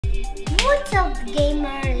What's up,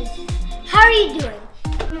 gamers? How are you doing?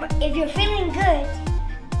 If you're feeling good,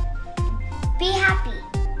 be happy.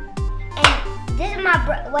 And this is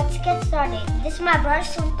my let's get started. This is my brother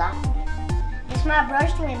Sardar. This is my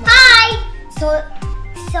brother Vinegar. Hi! So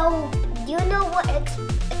do you know what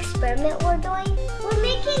experiment we're doing? We're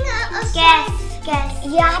making a guess.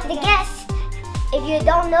 You have to guess. If you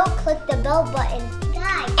don't know, click the bell button.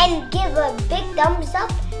 Guys. And give a big thumbs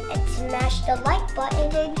up and smash the like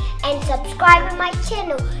button and subscribe to my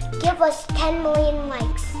channel. Give us 10 million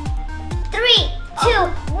likes. 3, 2,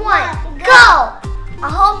 1, go! I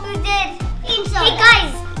hope you did. Hey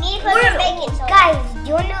guys, guys, do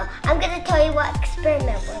you know? I'm gonna tell you what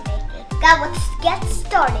experiment we're making. Guys, let's get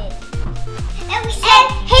started. And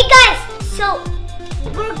hey guys, so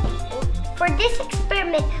for this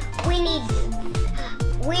experiment we need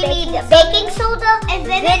baking soda and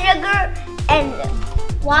vinegar and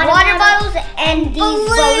water bottles and these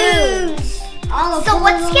balloons. So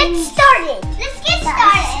let's get started.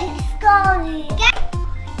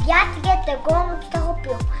 You have to get the grown-ups to help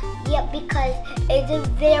you. Yeah, because it's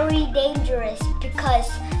very dangerous. Because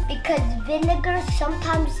vinegar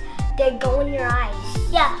sometimes they go in your eyes.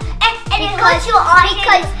 Yeah, and it hurts your eyes.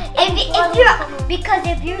 Because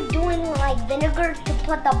if you're doing like vinegar to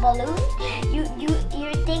put the balloon, you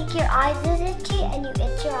think your eyes is itchy and you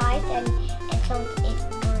itch your eyes and it burns.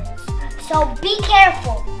 So be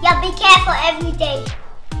careful. Yeah, be careful every day.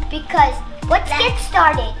 Because let's get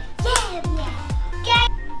started. Yeah. Okay.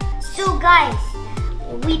 So guys,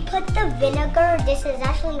 we put the vinegar. This is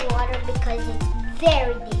actually water because it's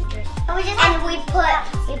very dangerous. And we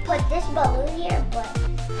put this balloon here, but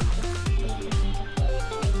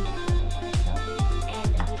and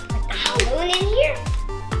we put the balloon in here.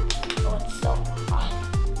 Oh, it's so hot.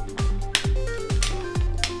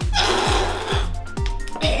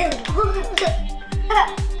 And almost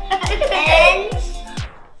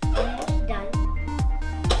done.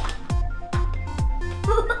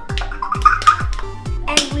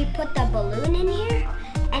 And we put the balloon in here,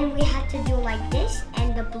 and we have to do like this,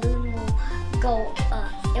 and the balloon will go.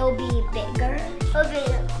 It'll be bigger.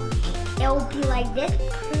 It'll be like this,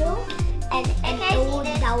 and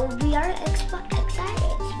that will be our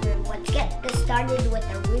exciting. Let's get this started with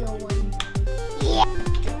the real one. Yeah.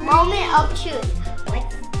 Moment of truth.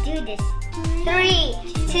 Let's do this. 3,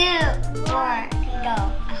 2, 1, go.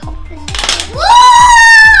 I hope this is. Whoa!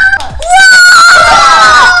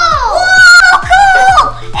 Cool!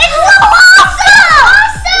 It's so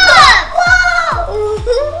awesome! Whoa!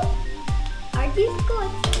 Are these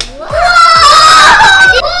good? Whoa!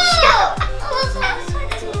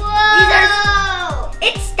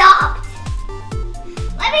 It stopped.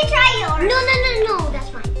 Let me try yours. No, that's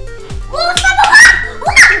fine. Whoa, oh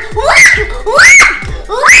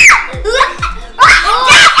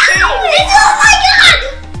my god!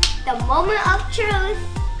 The moment of truth.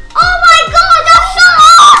 Oh my god, that's so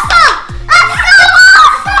awesome! That's so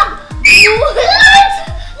awesome!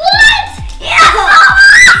 What? Yeah, so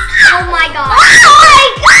awesome! Oh my god. Oh my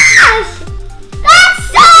gosh! That's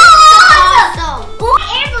so awesome!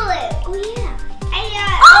 Air balloon. Oh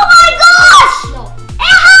yeah. Oh my gosh! No.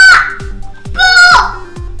 Cool!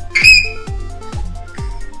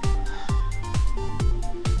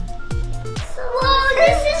 Whoa,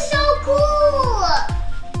 this is so cool!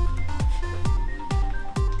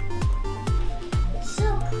 It's so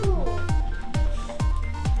cool.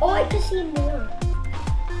 Oh, I can see more.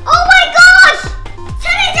 Oh my gosh!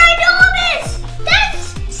 Sometimes I know this! That's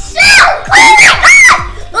so cool! Oh my god!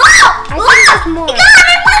 Whoa! I think there's more. God,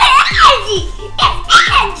 I want energy! It's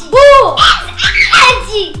energy! Whoa! It's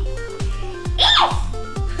energy! It's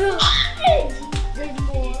energy! There's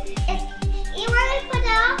more. You want me to put it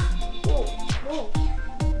on? Whoa.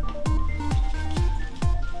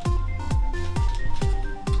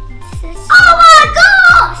 Oh my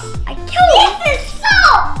gosh! I killed This is so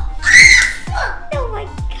awesome! Oh my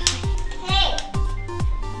god. Hey,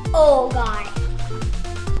 Oh god.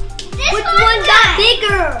 this Which one got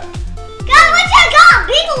bigger? God, which one got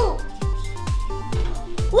bigger?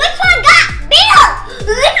 Which one got bigger?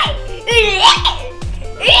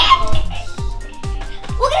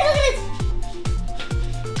 Look at this.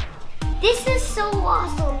 This is so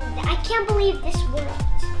awesome. I can't believe this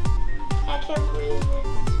worked. I can't believe this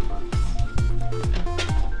works.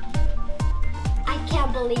 I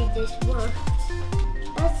can't believe this worked.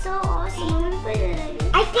 That's so awesome.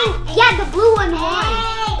 I think, yeah, the blue one won.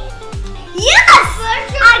 Yes!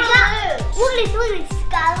 I got. Look at this.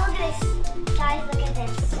 Guys, look at this. Guys, look at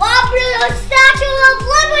this. Wow, the Statue of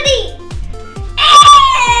Liberty.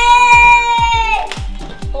 Hey!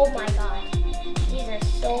 Oh my god. These are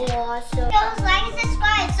so awesome. Like and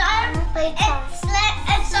subscribe. So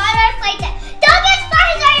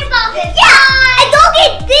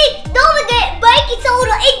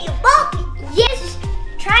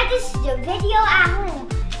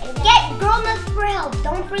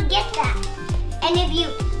Don't forget that.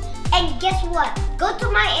 And guess what? Go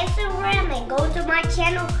to my Instagram and go to my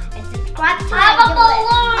channel and subscribe to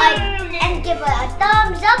it. And give it a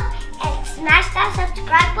thumbs up and smash that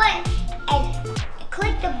subscribe button and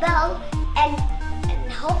click the bell and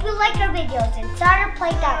hope you like our videos and Sardar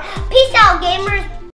Playtime. Peace out, gamers.